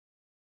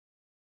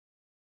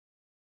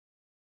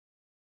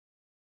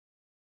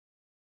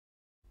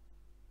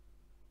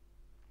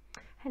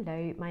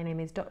Hello, my name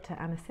is Dr.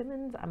 Anna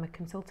Symonds. I'm a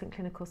consultant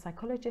clinical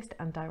psychologist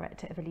and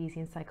director of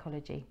Elysian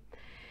Psychology.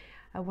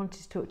 I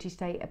wanted to talk to you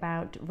today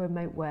about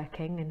remote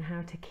working and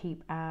how to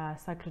keep our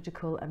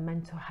psychological and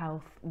mental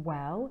health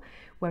well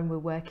when we're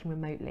working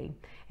remotely.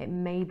 It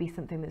may be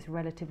something that's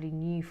relatively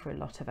new for a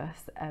lot of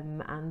us,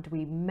 and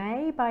we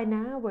may by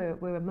now,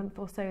 we're a month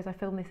or so as I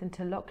film this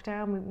into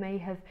lockdown, we may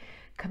have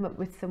come up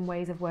with some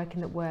ways of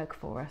working that work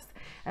for us,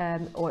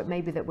 or it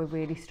may be that we're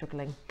really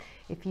struggling.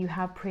 If you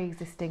have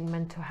pre-existing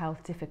mental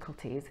health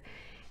difficulties,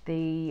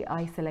 the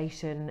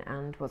isolation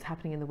and what's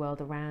happening in the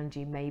world around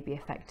you may be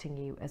affecting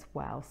you as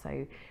well.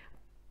 So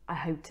I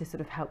hope to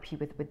sort of help you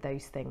with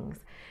those things.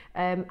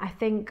 I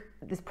think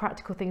there's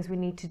practical things we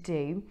need to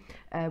do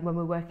when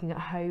we're working at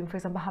home. For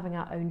example, having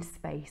our own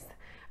space,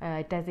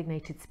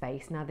 designated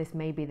space. Now this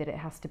may be that it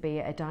has to be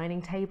at a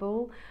dining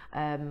table,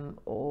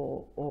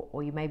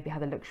 or you maybe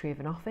have the luxury of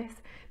an office,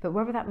 but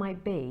wherever that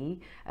might be,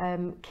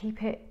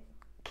 keep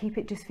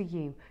it just for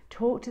you.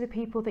 Talk to the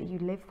people that you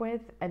live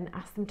with and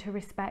ask them to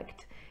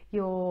respect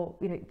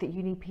that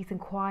you need peace and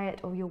quiet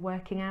or your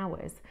working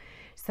hours,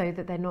 so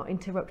that they're not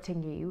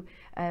interrupting you,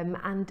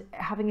 and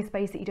having a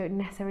space that you don't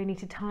necessarily need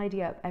to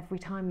tidy up every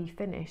time you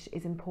finish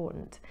is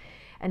important.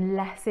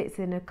 Unless it's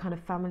in a kind of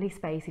family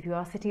space, if you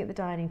are sitting at the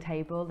dining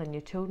table and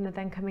your children are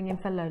then coming in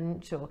for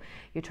lunch, or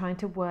you're trying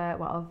to work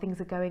while other things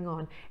are going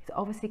on, it's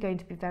obviously going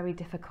to be very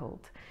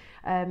difficult.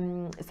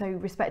 So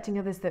respecting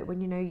others, that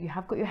when you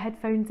have got your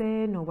headphones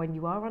in, or when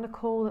you are on a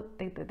call,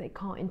 that they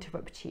can't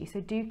interrupt you. So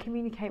do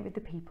communicate with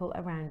the people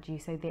around you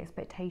so the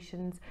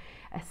expectations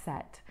are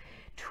set.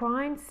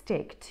 Try and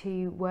stick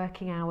to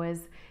working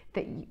hours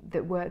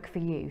that work for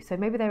you. So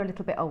maybe they're a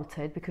little bit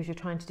altered because you're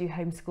trying to do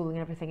homeschooling and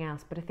everything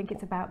else, but I think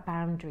it's about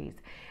boundaries,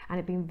 and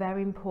it's been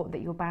very important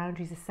that your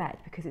boundaries are set,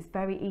 because it's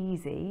very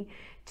easy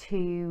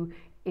to,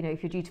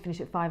 if you're due to finish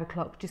at 5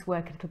 o'clock, just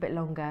work a little bit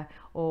longer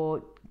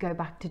or go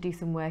back to do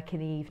some work in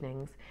the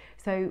evenings.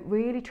 So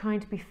really trying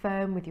to be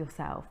firm with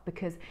yourself,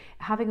 because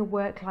having a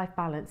work-life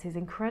balance is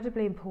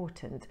incredibly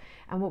important.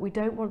 And what we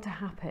don't want to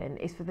happen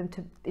is for them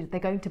to, they're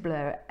going to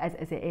blur as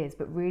it is,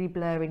 but really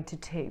blur into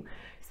two.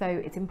 So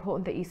it's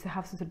important that you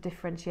have some sort of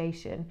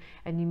differentiation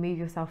and you move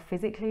yourself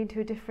physically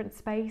into a different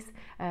space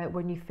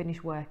when you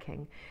finish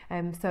working.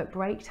 So at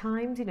break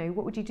times,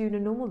 what would you do in a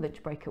normal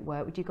lunch break at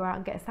work? Would you go out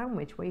and get a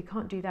sandwich? Well, you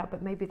can't do that,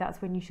 but maybe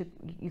that's when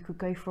you could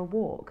go for a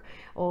walk,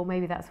 or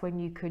maybe that's when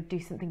you could do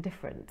something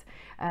different.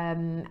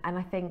 And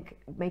I think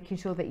making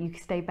sure that you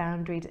stay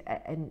boundaried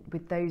and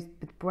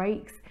with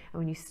breaks, and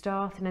when you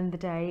start and end the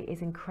day,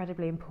 is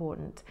incredibly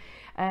important.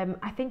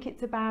 I think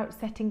it's about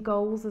setting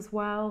goals as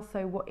well.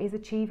 So what is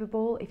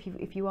achievable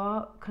if you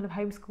are kind of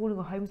homeschooling,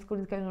 or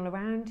homeschooling is going on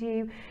around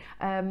you.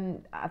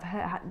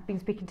 I've been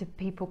speaking to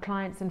people,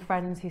 clients and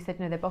friends, who said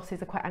their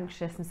bosses are quite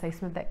anxious, and so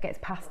some of that gets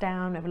passed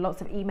down over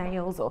lots of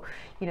emails, or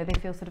they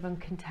feel sort of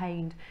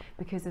uncontained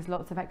because there's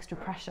lots of extra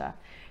pressure.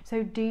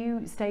 So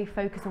do stay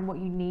focused on what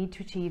you need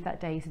to achieve that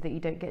day, so that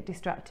you don't get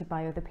distracted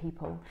by other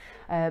people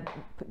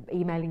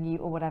emailing you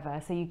or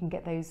whatever, so you can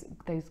get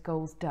those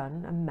goals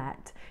done and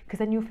met, because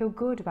then you'll feel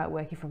good about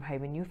working from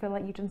home and you'll feel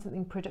like you've done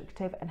something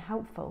productive and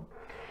helpful.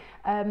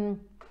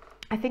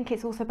 I think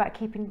it's also about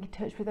keeping in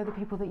touch with other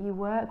people that you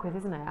work with,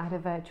 isn't it? I had a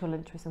virtual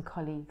lunch with some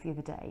colleagues the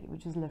other day,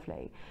 which was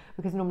lovely,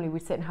 because normally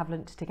we'd sit and have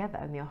lunch together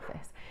in the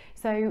office.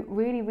 So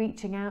really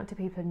reaching out to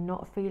people and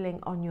not feeling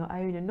on your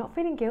own, and not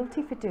feeling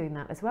guilty for doing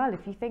that as well.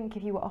 If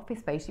you were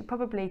office based, you'd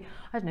probably,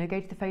 go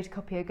to the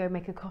photocopier, go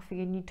make a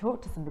coffee, and you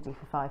talk to somebody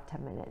for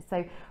 5-10 minutes.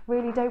 So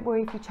really don't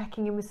worry if you're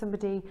checking in with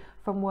somebody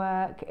from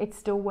work, it's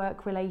still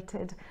work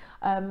related.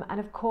 And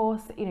of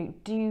course,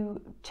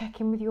 do check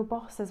in with your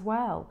boss as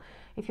well.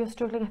 If you're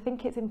struggling, I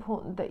think it's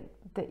important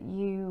that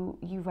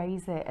you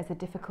raise it as a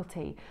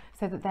difficulty,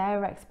 so that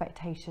their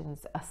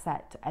expectations are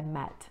set and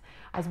met,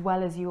 as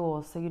well as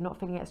yours. So you're not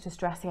feeling extra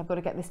stressing, I've got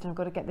to get this done, I've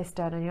got to get this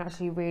done, and you're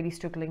actually really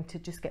struggling to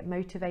just get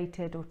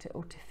motivated or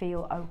to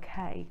feel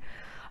okay.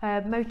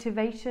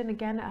 Motivation,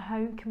 again, at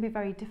home can be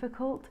very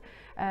difficult.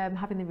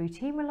 Having the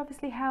routine will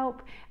obviously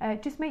help.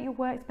 Just make your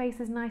workspace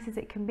as nice as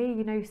it can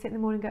be. Sit in the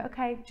morning and go,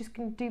 okay, just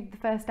going to do the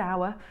first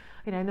hour,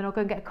 and then I'll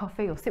go and get a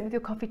coffee, or sit with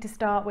your coffee to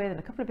start with and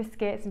a couple of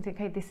biscuits, and think,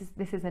 okay, this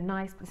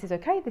is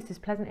okay, this is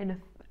pleasant enough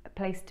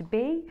place to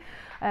be.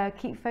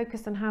 Keep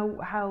focused on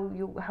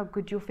how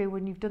good you'll feel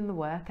when you've done the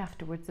work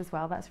afterwards as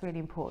well. That's really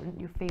important.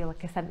 You'll feel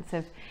like a sense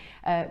of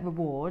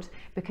reward,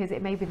 because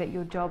it may be that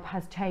your job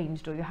has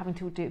changed, or you're having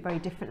to do it very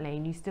differently,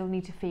 and you still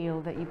need to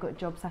feel that you've got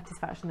job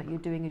satisfaction, that you're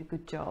doing a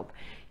good job.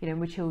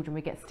 With children,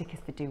 we get stickers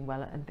for doing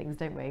well and things,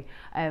 don't we?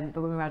 But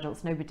when we're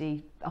adults,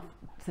 nobody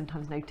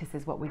sometimes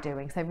notices what we're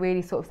doing. So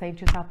really sort of saying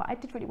to yourself, I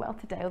did really well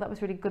today, or that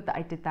was really good that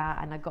I did that,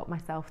 and I got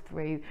myself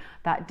through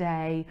that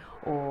day,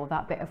 or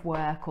that bit of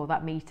work, or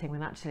that meeting,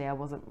 when actually I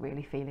wasn't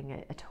really feeling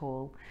it at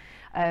all.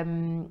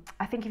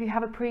 I think if you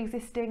have a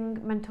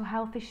pre-existing mental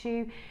health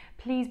issue,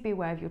 please be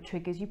aware of your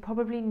triggers. You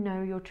probably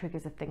know your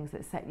triggers of things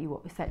that set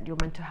your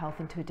mental health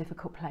into a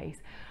difficult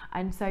place,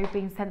 and so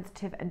being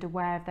sensitive and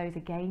aware of those,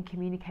 again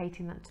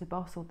communicating that to the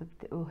boss or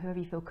whoever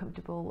you feel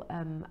comfortable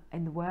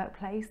in the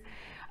workplace,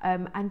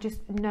 and just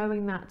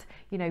knowing that,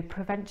 you know,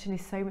 prevention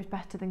is so much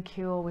better than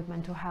cure with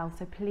mental health.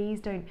 So please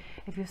don't,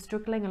 if you're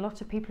struggling, a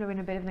lot of people are in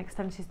a bit of an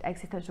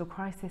existential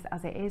crisis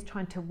as it is,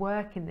 trying to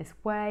work in this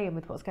way and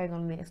with what's going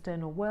on in the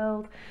external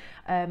world.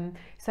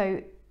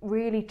 So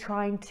really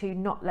trying to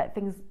not let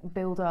things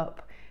build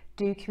up.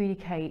 Do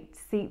communicate,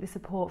 seek the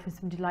support from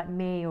somebody like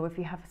me, or if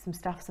you have some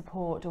staff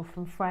support or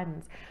from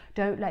friends.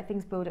 Don't let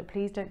things build up.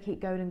 Please don't keep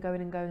going and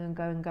going and going and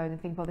going and going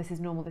and think, well, this is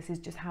normal, this is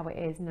just how it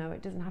is. No,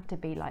 it doesn't have to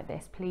be like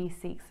this. Please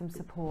seek some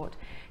support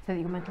so that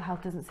your mental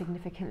health doesn't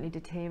significantly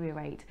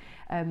deteriorate.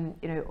 You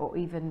know, or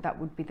even that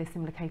would be the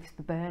similar case to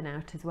the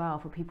burnout as well,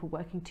 for people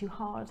working too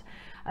hard.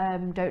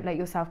 Don't let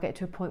yourself get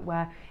to a point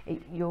where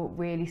you're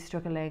really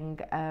struggling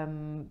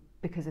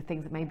because of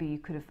things that maybe you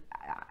could have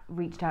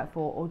reached out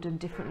for or done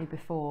differently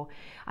before.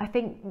 I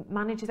think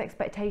managers'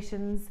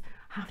 expectations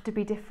have to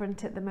be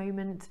different at the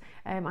moment.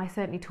 I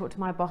certainly talked to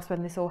my boss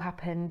when this all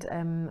happened.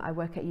 I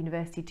work at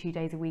university 2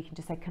 days a week, and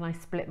just said, can I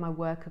split my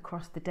work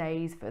across the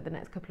days for the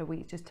next couple of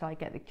weeks just till I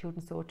get the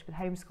children sorted with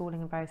homeschooling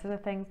and various other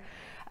things?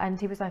 And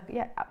he was like,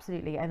 yeah,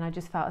 absolutely. And I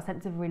just felt a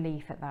sense of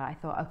relief at that. I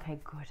thought, okay,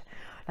 good.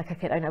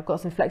 Like, I've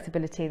got some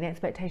flexibility, and the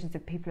expectations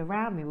of people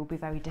around me will be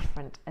very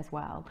different as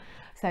well.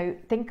 So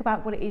think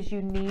about what it is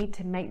you need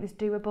to make this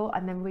doable,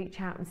 and then reach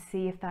out and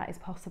see if that is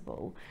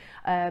possible.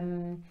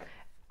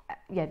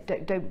 Yeah,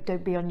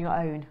 don't be on your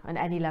own on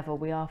any level.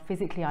 We are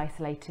physically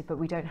isolated, but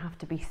we don't have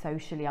to be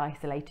socially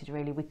isolated,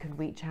 really. We can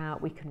reach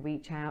out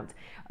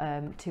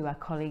to our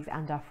colleagues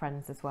and our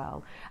friends as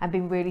well. And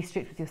being really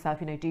strict with yourself,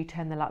 you know, do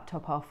turn the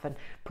laptop off and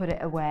put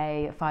it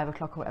away at 5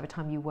 o'clock or whatever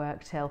time you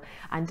work till.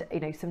 And,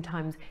 you know,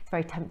 sometimes it's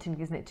very tempting,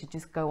 isn't it, to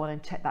just go on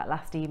and check that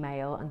last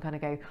email and kind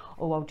of go,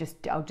 oh, I've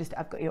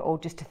got, you know, or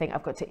just to think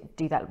I've got to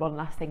do that one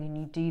last thing, and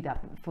you do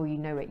that before you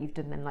know it, you've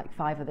done then like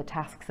 5 other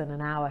tasks and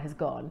an hour has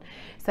gone.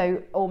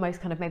 So almost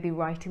kind of maybe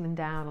writing them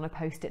down on a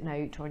post-it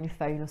note or on your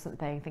phone or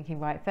something, thinking,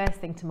 right, first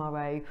thing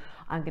tomorrow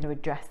I'm going to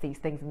address these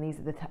things, and these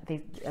are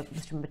these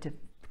must remember to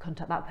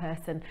contact that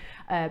person,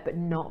 but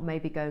not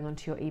maybe going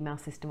onto your email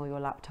system or your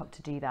laptop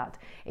to do that.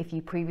 If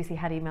you previously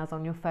had emails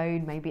on your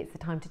phone, maybe it's the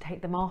time to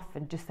take them off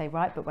and just say,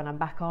 right, but when I'm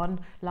back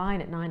online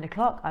at 9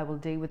 o'clock, I will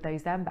deal with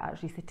those then. But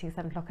actually sitting at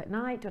 7 o'clock at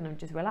night when I'm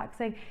just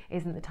relaxing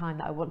isn't the time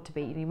that I want to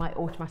be. You might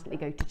automatically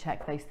go to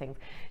check those things.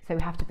 So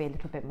we have to be a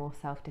little bit more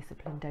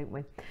self-disciplined, don't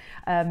we?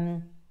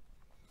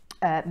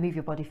 Move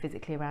your body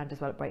physically around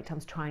as well at break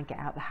times. Try and get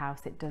out the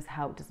house. It does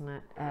help, doesn't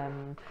it?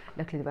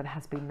 Luckily the weather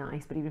has been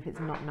nice, but even if it's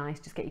not nice,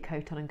 just get your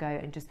coat on and go,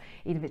 and just,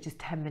 even if it's just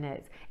 10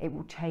 minutes, it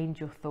will change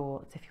your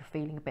thoughts. If you're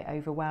feeling a bit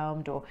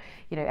overwhelmed, or,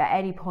 you know, at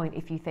any point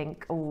if you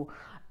think, oh,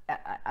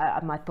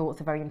 my thoughts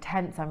are very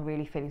intense, I'm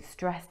really feeling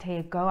stressed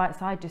here, go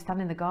outside, just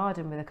stand in the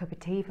garden with a cup of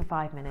tea for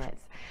 5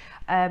 minutes.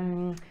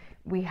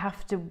 We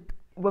have to,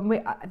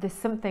 when there's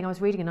something, I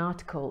was reading an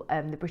article,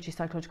 the British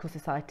Psychological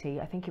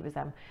Society, I think it was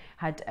them,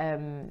 had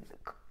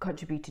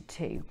contributed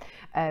to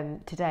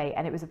today,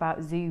 and it was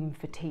about Zoom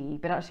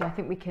fatigue. But actually I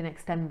think we can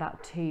extend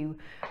that to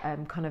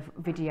kind of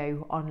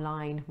video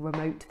online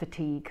remote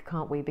fatigue,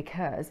 can't we?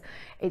 Because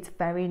it's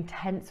very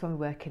intense when we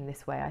work in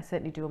this way. I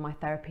certainly do all my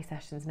therapy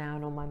sessions now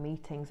and all my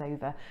meetings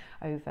over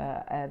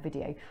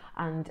video,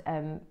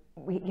 and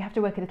you have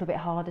to work a little bit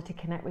harder to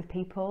connect with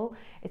people.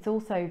 It's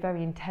also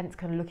very intense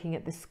kind of looking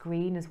at the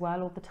screen as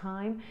well all the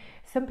time.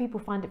 Some people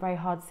find it very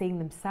hard seeing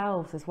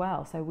themselves as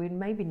well, so we're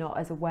maybe not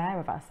as aware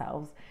of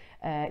ourselves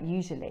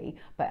usually,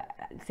 but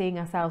seeing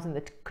ourselves in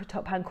the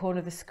top hand corner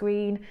of the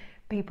screen,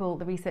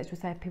 the research would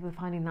say people are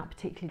finding that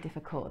particularly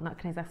difficult, and that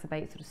can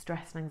exacerbate sort of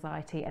stress and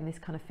anxiety and this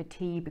kind of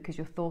fatigue, because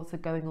your thoughts are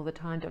going all the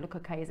time. Don't look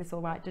okay, is this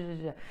all right?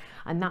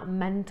 And that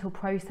mental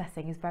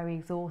processing is very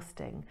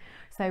exhausting.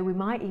 So we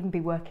might even be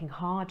working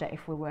harder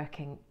if we're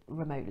working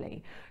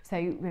remotely. So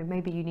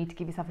maybe you need to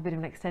give yourself a bit of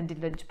an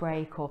extended lunch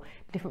break, or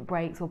different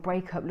breaks, or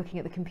break up looking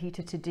at the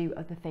computer to do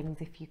other things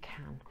if you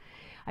can.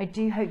 I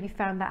do hope you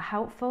found that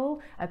helpful.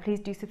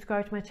 Please do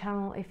subscribe to my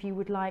channel if you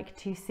would like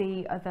to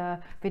see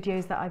other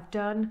videos that I've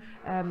done.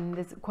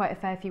 There's quite a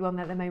fair few on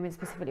there at the moment,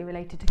 specifically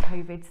related to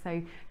COVID. So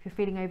if you're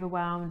feeling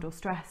overwhelmed or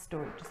stressed,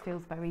 or it just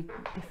feels very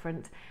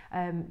different,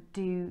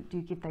 do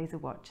give those a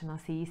watch, and I'll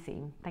see you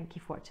soon. Thank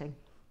you for watching.